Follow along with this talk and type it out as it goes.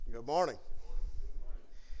Good morning.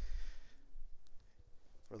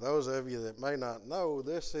 For those of you that may not know,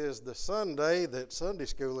 this is the Sunday that Sunday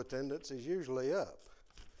school attendance is usually up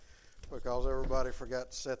because everybody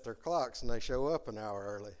forgot to set their clocks and they show up an hour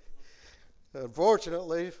early.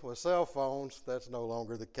 Unfortunately, with cell phones, that's no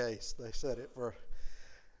longer the case. They set it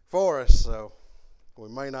for us, so we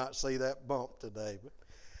may not see that bump today. But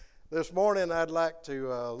this morning, I'd like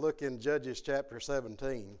to look in Judges chapter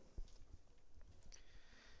 17.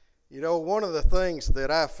 You know, one of the things that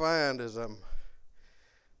I find as I'm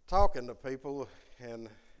talking to people and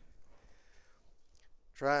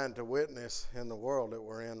trying to witness in the world that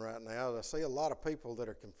we're in right now, I see a lot of people that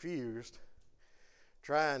are confused,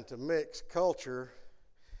 trying to mix culture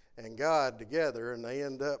and God together, and they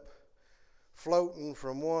end up floating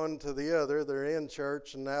from one to the other. They're in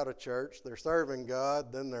church and out of church. They're serving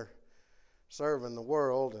God, then they're serving the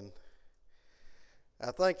world. And I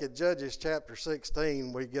think in Judges chapter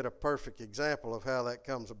 16 we get a perfect example of how that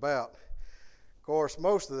comes about. Of course,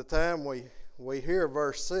 most of the time we hear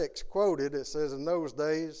verse 6 quoted. It says, "In those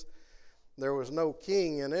days there was no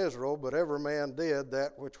king in Israel, but every man did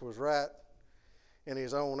that which was right in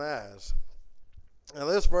his own eyes." Now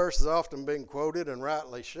this verse has often been quoted, and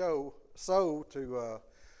rightly so to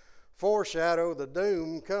foreshadow the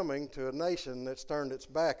doom coming to a nation that's turned its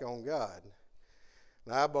back on God.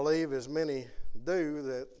 And I believe, as many do,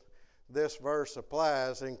 that this verse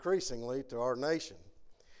applies increasingly to our nation.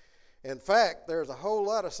 In fact, there's a whole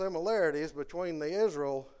lot of similarities between the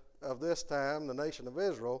Israel of this time, the nation of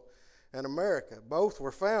Israel, and America. Both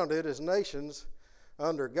were founded as nations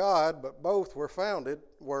under God, but both were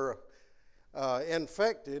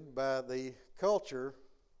infected by the culture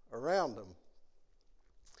around them.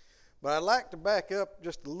 But I'd like to back up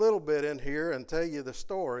just a little bit in here and tell you the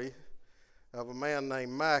story of a man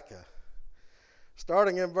named Micah.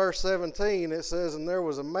 Starting in verse 17, it says, "And there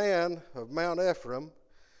was a man of Mount Ephraim,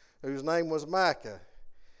 whose name was Micah.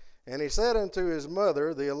 And he said unto his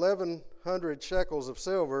mother, The 1100 shekels of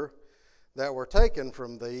silver that were taken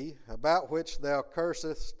from thee, about which thou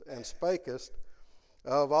cursest and spakest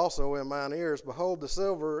of also in mine ears, behold, the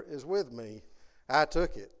silver is with me. I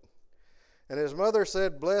took it. And his mother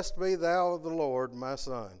said, Blessed be thou of the Lord, my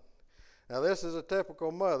son." Now this is a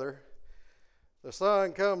typical mother. The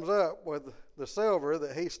son comes up with the silver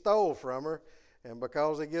that he stole from her, and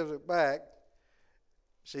because he gives it back,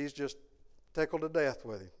 she's just tickled to death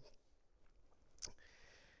with him.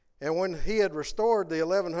 And when he had restored the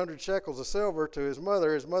 1100 shekels of silver to his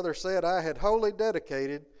mother said, I had wholly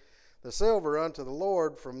dedicated the silver unto the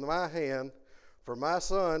Lord from my hand for my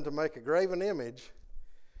son to make a graven image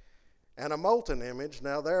and a molten image.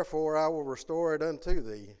 Now therefore I will restore it unto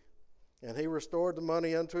thee. And he restored the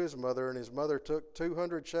money unto his mother, and his mother took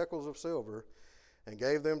 200 shekels of silver and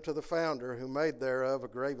gave them to the founder, who made thereof a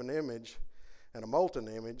graven image and a molten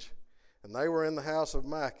image. And they were in the house of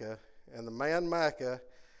Micah. And the man Micah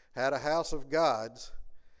had a house of gods,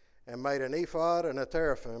 and made an ephod and a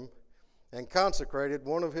teraphim, and consecrated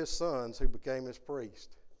one of his sons, who became his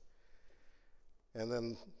priest. And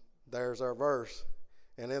then there's our verse.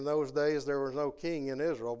 And in those days there was no king in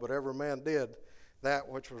Israel, but every man did that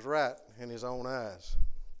which was right in his own eyes.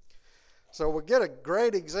 So we get a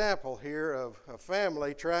great example here of a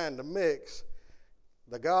family trying to mix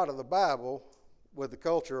the God of the Bible with the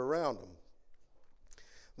culture around them.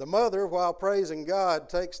 The mother, while praising God,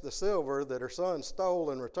 takes the silver that her son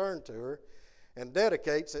stole and returned to her and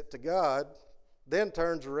dedicates it to God, then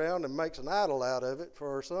turns around and makes an idol out of it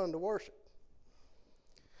for her son to worship.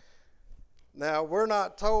 Now, we're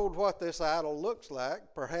not told what this idol looks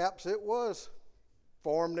like. Perhaps it was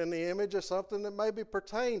formed in the image of something that maybe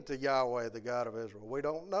pertained to Yahweh, the God of Israel. We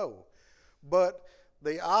don't know. But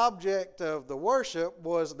the object of the worship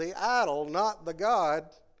was the idol, not the God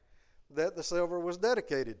that the silver was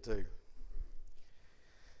dedicated to.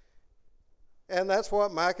 And that's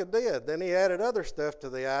what Micah did. Then he added other stuff to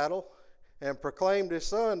the idol and proclaimed his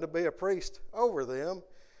son to be a priest over them.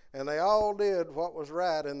 And they all did what was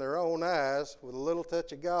right in their own eyes, with a little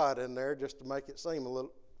touch of God in there just to make it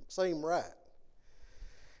seem right.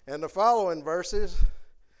 In the following verses,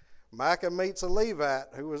 Micah meets a Levite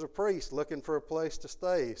who was a priest looking for a place to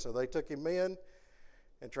stay. So they took him in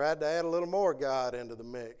and tried to add a little more God into the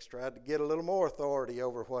mix, tried to get a little more authority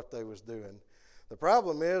over what they was doing. The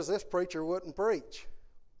problem is this preacher wouldn't preach.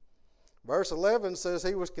 Verse 11 says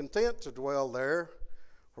he was content to dwell there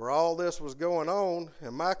where all this was going on,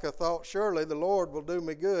 and Micah thought, surely the Lord will do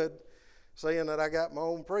me good, seeing that I got my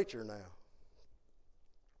own preacher now.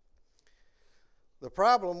 The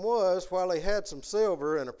problem was, while he had some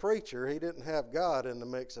silver and a preacher, he didn't have God in the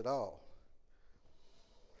mix at all.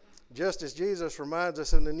 Just as Jesus reminds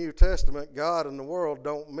us in the New Testament, God and the world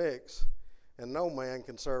don't mix, and no man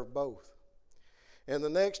can serve both. In the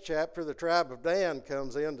next chapter, the tribe of Dan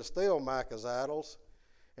comes in to steal Micah's idols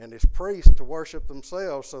and his priests to worship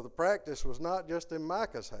themselves, so the practice was not just in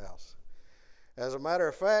Micah's house. As a matter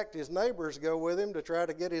of fact, his neighbors go with him to try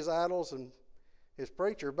to get his idols and his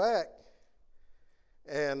preacher back,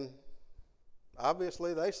 and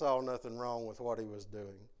obviously they saw nothing wrong with what he was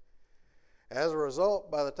doing. As a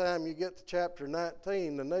result, by the time you get to chapter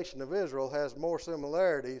 19, the nation of Israel has more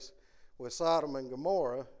similarities with Sodom and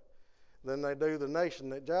Gomorrah than they do the nation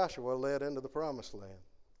that Joshua led into the promised land.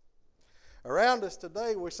 Around us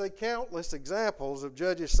today, we see countless examples of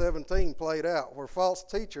Judges 17 played out, where false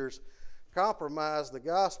teachers compromise the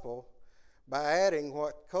gospel by adding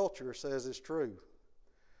what culture says is true.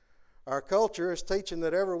 Our culture is teaching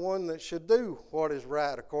that everyone that should do what is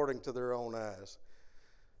right according to their own eyes.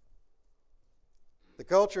 The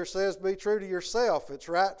culture says be true to yourself. It's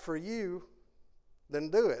right for you, then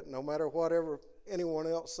do it, no matter whatever anyone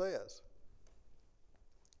else says.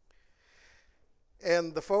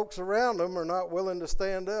 And the folks around them are not willing to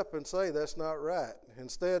stand up and say that's not right.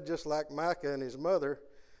 Instead, just like Micah and his mother,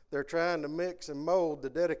 they're trying to mix and mold the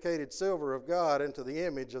dedicated silver of God into the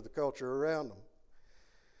image of the culture around them.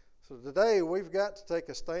 So today, we've got to take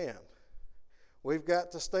a stand. We've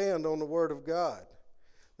got to stand on the Word of God.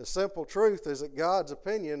 The simple truth is that God's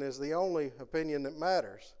opinion is the only opinion that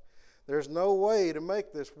matters. There's no way to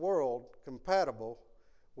make this world compatible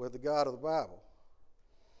with the God of the Bible.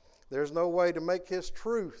 There's no way to make His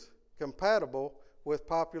truth compatible with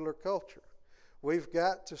popular culture. We've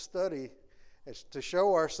got to study to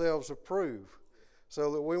show ourselves approved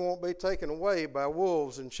so that we won't be taken away by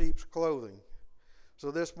wolves in sheep's clothing. So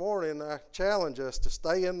this morning I challenge us to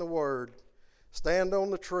stay in the Word, stand on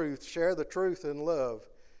the truth, share the truth in love,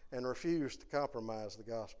 and refuse to compromise the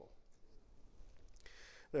gospel.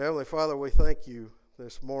 Now, Heavenly Father, we thank you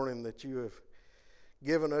this morning that you have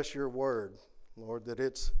given us your word, Lord, that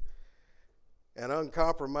it's an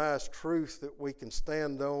uncompromised truth that we can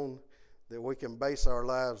stand on, that we can base our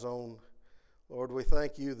lives on. Lord, we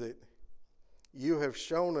thank you that you have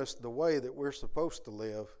shown us the way that we're supposed to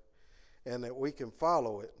live and that we can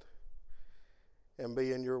follow it and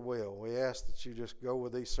be in your will. We ask that you just go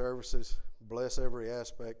with these services, bless every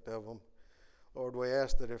aspect of them. Lord, we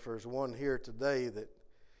ask that if there's one here today that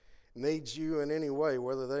needs you in any way,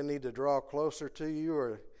 whether they need to draw closer to you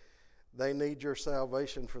or they need your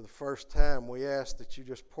salvation for the first time, we ask that you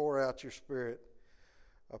just pour out your Spirit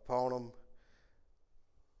upon them.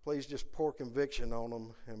 Please just pour conviction on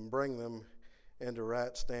them and bring them into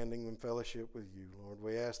right standing and fellowship with you. Lord,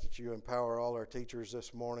 we ask that you empower all our teachers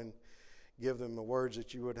this morning. Give them the words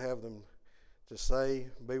that you would have them to say.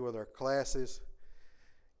 Be with our classes.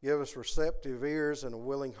 Give us receptive ears and a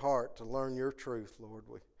willing heart to learn your truth, Lord.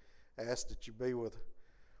 We ask that you be with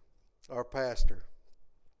our pastor.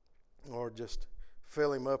 Lord, just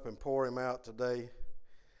fill him up and pour him out today.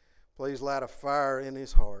 Please light a fire in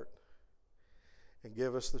his heart and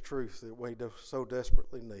give us the truth that we so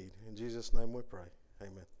desperately need. In Jesus' name we pray.